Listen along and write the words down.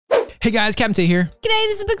Hey guys, Captain Tate here. G'day,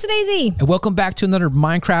 this is Books of Daisy. And welcome back to another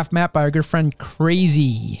Minecraft map by our good friend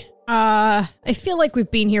Crazy. I feel like we've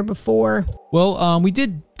been here before. Well, we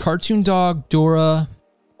did Cartoon Dog, Dora,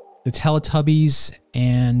 the Teletubbies,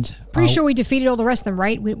 and... Pretty sure we defeated all the rest of them,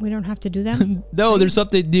 right? We don't have to do them? No, there's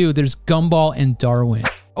something new. There's Gumball and Darwin.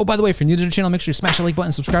 Oh, by the way, if you're new to the channel, make sure you smash the like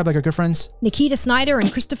button, subscribe like our good friends Nikita Snyder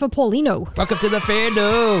and Christopher Paulino. Welcome to the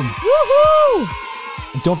fandom. Woohoo!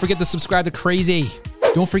 And don't forget to subscribe to Crazy.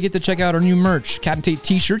 Don't forget to check out our new merch, Captain Tate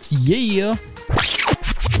t-shirts. Yeah.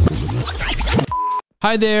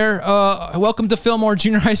 Hi there. Welcome to Fillmore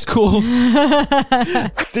Junior High School.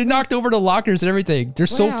 They knocked over the lockers and everything. They're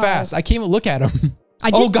so fast. I can't even look at them.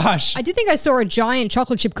 Oh gosh. I did think I saw a giant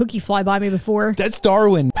chocolate chip cookie fly by me before. That's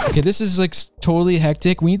Darwin. Okay, this is like totally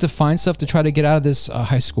hectic. We need to find stuff to try to get out of this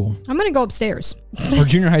high school. I'm gonna go upstairs. Or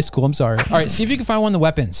junior high school, I'm sorry. All right, see if you can find one of the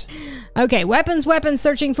weapons. Okay, weapons,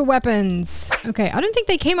 searching for weapons. Okay, I don't think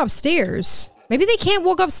they came upstairs. Maybe they can't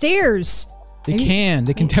walk upstairs. They can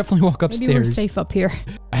definitely walk upstairs. Maybe we're safe up here.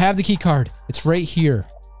 I have the key card. It's right here.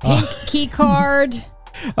 Pink key card.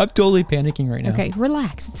 I'm totally panicking right now. Okay,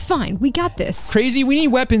 relax. It's fine. We got this. Crazy, we need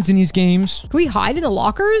weapons in these games. Can we hide in the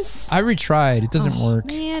lockers? I retried. It doesn't work.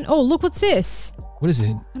 Man. Oh, look, what's this? What is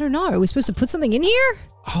it? I don't know. Are we supposed to put something in here?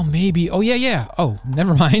 Oh, maybe. Oh, yeah. Oh,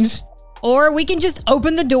 never mind. Or we can just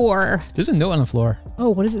open the door. There's a note on the floor. Oh,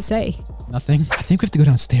 what does it say? Nothing. I think we have to go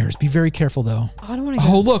downstairs. Be very careful, though. Oh, I don't want to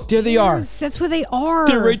go Oh, look, there they are. That's where they are.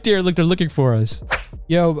 They're right there. Look, they're looking for us.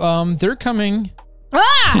 Yo, they're coming.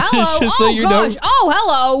 Ah, hello. Just so you know. Oh,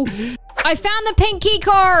 hello. I found the pink key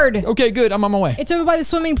card. Okay, good. I'm on my way. It's over by the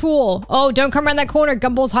swimming pool. Oh, don't come around that corner.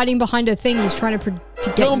 Gumball's hiding behind a thing. He's trying to get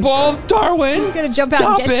Gumball, Darwin. He's going to jump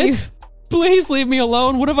out and get you. Please leave me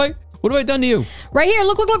alone. What have I done to you? Right here.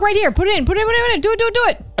 Look, right here. Put it in. Do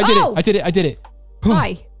it. I did it.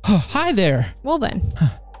 Hi. Hi there. Well then.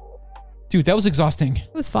 Dude, that was exhausting.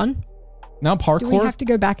 It was fun. Now parkour. Do we have to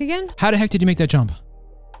go back again? How the heck did you make that jump?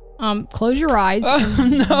 Close your eyes.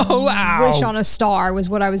 No, ow. Wish on a star was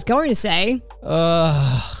what I was going to say.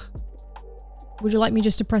 Would you like me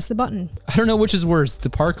just to press the button? I don't know which is worse, the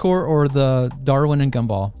parkour or the Darwin and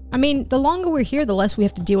Gumball. I mean, the longer we're here, the less we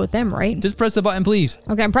have to deal with them, right? Just press the button, please.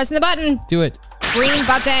 Okay, I'm pressing the button. Do it. Green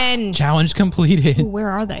button. Challenge completed. Ooh, where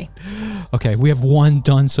are they? Okay, we have one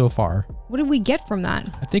done so far. What did we get from that?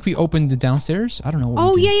 I think we opened the downstairs. I don't know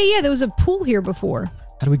what we did. Yeah. There was a pool here before.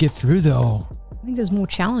 How do we get through, though? I think there's more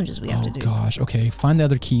challenges we have to do. Oh, gosh. Okay, find the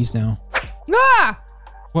other keys now. Ah!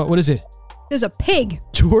 What is it? There's a pig.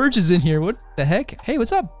 George is in here. What the heck? Hey,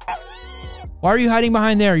 what's up? Why are you hiding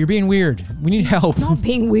behind there? You're being weird. We need help. Not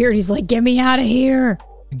being weird. He's like, get me out of here.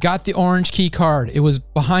 Got the orange key card. It was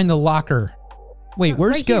behind the locker. Wait,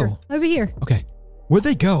 where'd it go? Over here. Okay. Where'd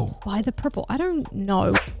they go? By the purple. I don't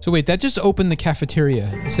know. So wait, that just opened the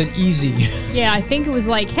cafeteria. It said easy. Yeah, I think it was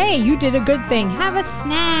like, hey, you did a good thing. Have a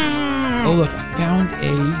snack. Oh, look, I found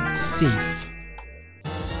a safe.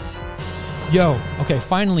 Yo, okay,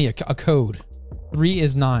 finally a code. 3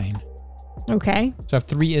 is 9. Okay. So I have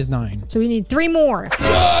 3 is 9. So we need 3 more.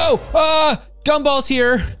 No! Gumball's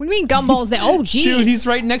here. What do you mean Gumball's there? Oh, geez. Dude, he's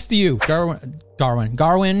right next to you. Garwin.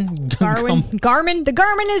 Garmin. The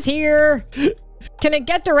Garmin is here. Can it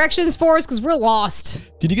get directions for us? Because we're lost.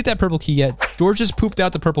 Did you get that purple key yet? George just pooped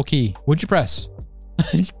out the purple key. What'd you press?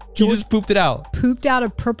 He just pooped it out. Pooped out a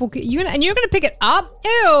purple key. And you're going to pick it up?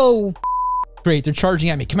 Ew. Great, they're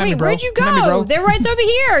charging at me. Come at me, bro. Where'd you go? Come at me, bro. They're right over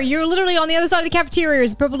here. You're literally on the other side of the cafeteria.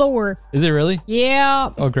 There's a purple door. Is it really?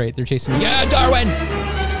 Yeah. Oh, great. They're chasing me. Yeah, Darwin!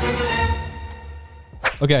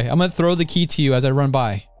 Okay, I'm going to throw the key to you as I run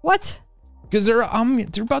by. What? Because they're about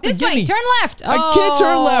to get me. This way. Turn left. I can't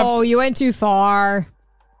turn left. Oh, you went too far.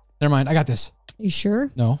 Never mind. I got this. You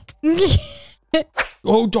sure? No.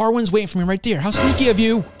 Oh, Darwin's waiting for me right there. How sneaky of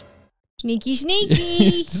you. Sneaky.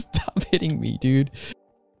 Stop hitting me, dude.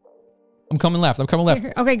 I'm coming left.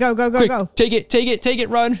 Okay, go. Quick, go. Take it,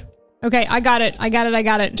 run. Okay, I got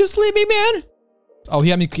it. Just leave me, man. Oh, he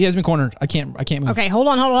has me cornered. I can't move. Okay, hold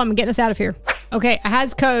on. I'm getting us out of here. Okay, it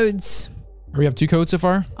has codes. We have 2 codes so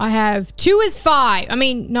far? I have 2 is 5. I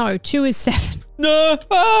mean, no, 2 is 7. No,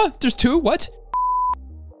 there's 2? What?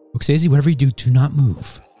 Look, Daisy, whatever you do not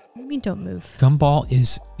move. What do you mean don't move? Gumball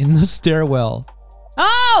is in the stairwell.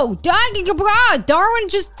 Oh, Darwin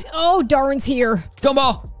Darwin's here.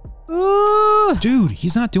 Gumball. Ooh. Dude,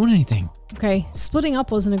 he's not doing anything. Okay, splitting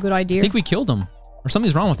up wasn't a good idea. I think we killed him. Or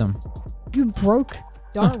something's wrong with him. You broke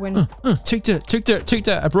Darwin. Take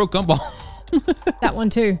that. I broke Gumball. That one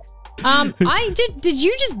too. Did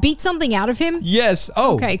you just beat something out of him? Yes.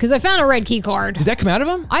 Oh. Okay, because I found a red key card. Did that come out of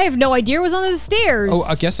him? I have no idea. It was under the stairs. Oh,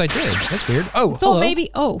 I guess I did. That's weird. Oh, I thought maybe.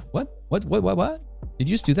 Oh. What? Did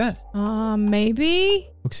you just do that? Maybe.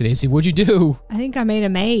 Oopsie daisy, what'd you do? I think I made a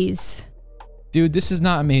maze. Dude, this is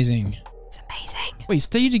not amazing. It's amazing. Wait,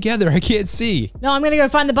 stay together. I can't see. No, I'm gonna go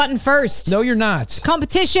find the button first. No, you're not.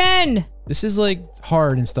 Competition. This is like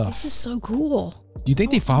hard and stuff. This is so cool. Do you think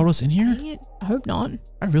they followed us in here? Dang it. I hope not.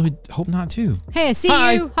 I really hope not too. Hey, I see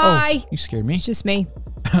you. Hi. Hi. Oh, you scared me. It's just me.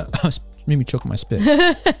 Made me choke on my spit.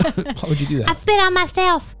 Why would you do that? I spit on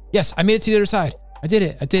myself. Yes, I made it to the other side. I did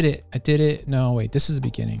it. I did it. I did it. No, wait. This is the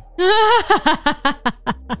beginning.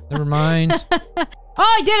 Never mind. Oh,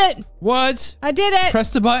 I did it. What? I did it.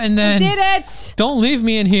 Press the button then. I did it. Don't leave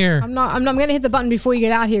me in here. I'm gonna hit the button before you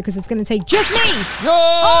get out here because it's gonna take just me. No.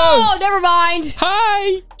 Oh, never mind.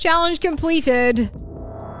 Hi. Challenge completed.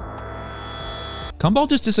 Gumball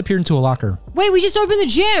just disappeared into a locker. Wait, we just opened the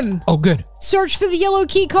gym. Oh, good. Search for the yellow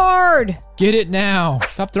key card. Get it now.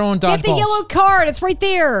 Stop throwing dodgeballs. Get the yellow card. It's right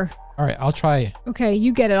there. All right, I'll try it. Okay,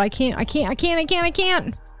 you get it. I can't.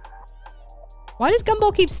 Why does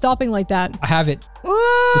Gumball keep stopping like that? I have it.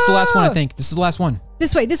 Whoa! This is the last one, I think. This is the last one.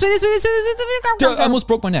 This way. I almost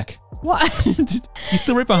broke my neck. What? He's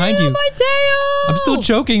still right behind you. My tail. I'm still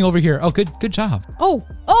choking over here. Oh, good job. Oh,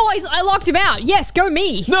 I locked him out. Yes, go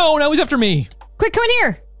me. No, now he's after me. Quick, come in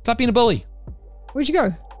here. Stop being a bully. Where'd you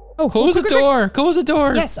go? Oh, close the door. Close the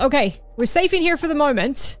door. Yes, okay. We're safe in here for the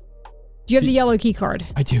moment. Do you have the yellow key card?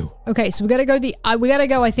 I do. Okay, so we gotta go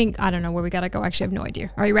I think, I don't know where we gotta go. Actually, I have no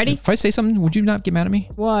idea. Are you ready? If I say something, would you not get mad at me?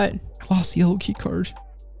 What? I lost the yellow key card.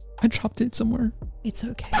 I dropped it somewhere. It's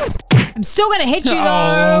okay. I'm still gonna hit you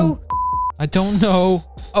though. I don't know.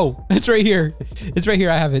 Oh, it's right here. It's right here.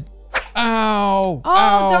 I have it. Ow. Oh,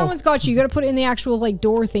 Ow. Darwin's got you. You gotta put it in the actual like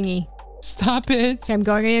door thingy. Stop it. Okay, I'm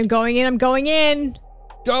going in. Go in.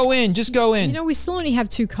 Just go in. You know, we still only have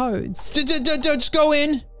 2 codes. Just go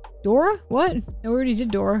in. Dora? What? No, we already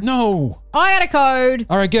did Dora. No. Oh, I got a code.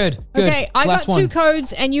 All right, good. Okay, I got 2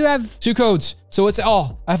 codes and you have... 2 codes. So it's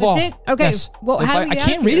all. I have all. That's it? Okay. Yes. Well, how do we get I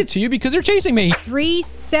can't read it to you because they're chasing me.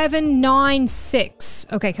 3796.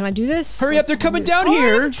 Okay, can I do this? Hurry up, they're coming down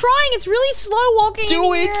here. I'm trying. It's really slow walking in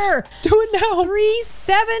here. Do it now.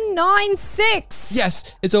 3796.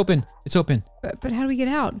 Yes, it's open. It's open. But how do we get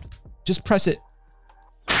out? Just press it.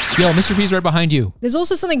 Yo, Mr. P's right behind you. There's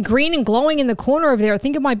also something green and glowing in the corner over there. I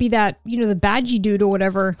think it might be that, you know, the badgy dude or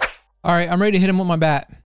whatever. All right, I'm ready to hit him with my bat.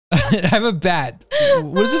 I have a bat.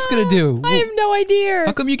 What is this gonna do? I have no idea.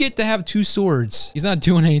 How come you get to have 2 swords? He's not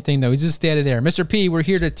doing anything though. He's just standing there. Mr. P, we're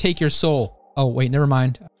here to take your soul. Oh, wait, never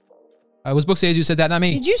mind. It was Booksays who said that, not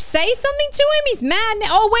me. Did you say something to him? He's mad now.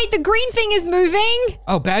 Oh, wait, the green thing is moving.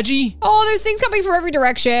 Oh, Badgie? Oh, there's things coming from every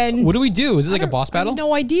direction. What do we do? Is it like a boss battle? I have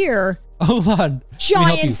no idea. Hold on.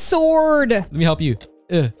 Giant sword. Let me help you.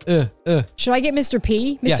 Should I get Mr.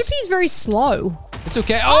 P? Mr. Yes. P's very slow. It's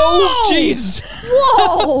okay. Oh, jeez.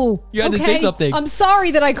 Whoa. You had to say something. I'm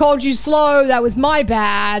sorry that I called you slow. That was my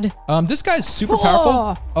bad. This guy's super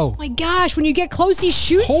powerful. Oh. My gosh, when you get close, he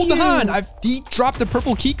shoots you. Hold on. He dropped the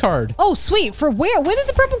purple key card. Oh, sweet. For where? Where does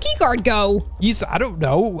the purple key card go? I don't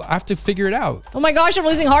know. I have to figure it out. Oh my gosh, I'm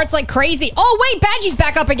losing hearts like crazy. Oh, wait, Badgie's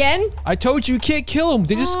back up again. I told you can't kill them.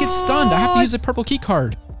 They just get stunned. I have to use the purple key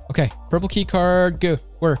card. Okay, purple key card. Go.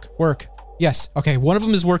 Work. Yes. Okay, one of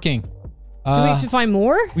them is working. Do we have to find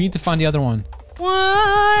more? We need to find the other one.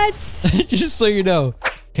 What? Just so you know.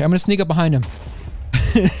 Okay, I'm gonna sneak up behind him.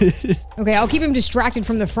 Okay, I'll keep him distracted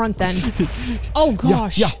from the front then. Oh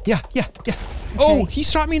gosh. Yeah. Okay. Oh, he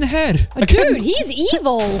shot me in the head. Dude, he's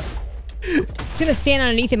evil. I'm just gonna stand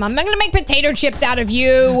underneath him. I'm gonna make potato chips out of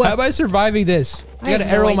you. How am I surviving this? I got an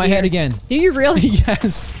arrow in my head again. Do you really?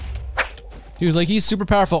 Yes. Dude, like he's super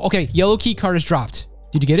powerful. Okay, yellow key card is dropped.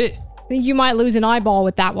 Did you get it? I think you might lose an eyeball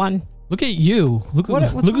with that one. Look at you. Look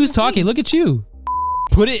who's talking. Look at you.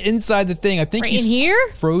 Put it inside the thing. I think right he's in here?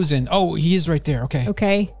 Frozen. Oh, he is right there. Okay.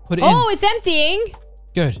 Okay. Put it in. Oh, it's emptying.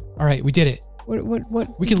 Good. All right, we did it.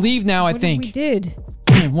 What? We can leave now, I think. We did.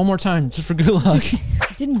 Man, one more time, just for good luck.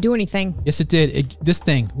 Didn't do anything. Yes, it did. This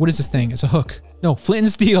thing. What is this thing? It's a hook. No, flint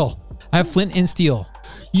and steel. I have flint and steel.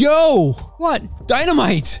 Yo! What?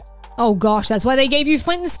 Dynamite! Oh gosh, that's why they gave you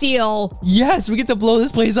flint and steel. Yes, we get to blow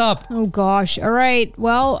this place up. Oh gosh. All right.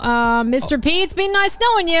 Well, Mr. P, it's been nice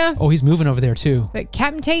knowing you. Oh, he's moving over there too. But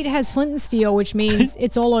Captain Tate has flint and steel, which means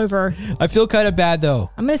it's all over. I feel kind of bad though.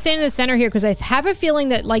 I'm gonna stand in the center here because I have a feeling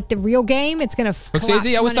that, like the real game, it's gonna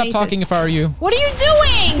collapse. I would stop talking if I were you. What are you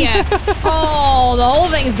doing? Oh, the whole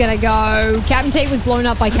thing's gonna go. Captain Tate was blown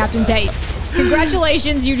up by Captain Tate.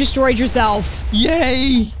 Congratulations, you destroyed yourself.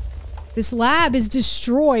 Yay! This lab is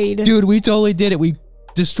destroyed. Dude, we totally did it. We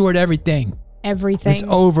destroyed everything. Everything. It's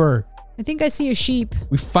over. I think I see a sheep.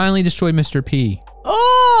 We finally destroyed Mr. P.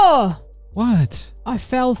 Oh! What? I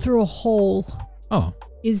fell through a hole. Oh.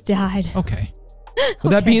 Is died. Okay.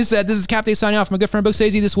 With that being said, this is Captain signing off. My good friend Book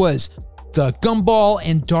Sazy. This was the Gumball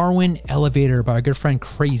and Darwin elevator by our good friend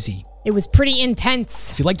Crazy. It was pretty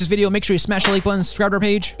intense. If you like this video, make sure you smash the like button, subscribe to our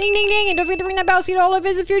page. Ding, ding, ding. And don't forget to ring that bell so you know all of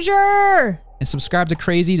his future. And subscribe to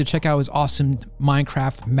Crazy to check out his awesome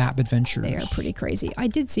Minecraft map adventures. They are pretty crazy. I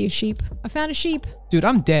did see a sheep. I found a sheep. Dude,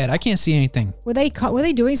 I'm dead. I can't see anything. Were they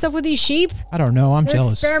doing stuff with these sheep? I don't know. I'm They're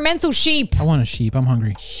jealous. Experimental sheep. I want a sheep. I'm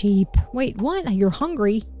hungry. Sheep. Wait, what? You're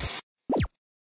hungry?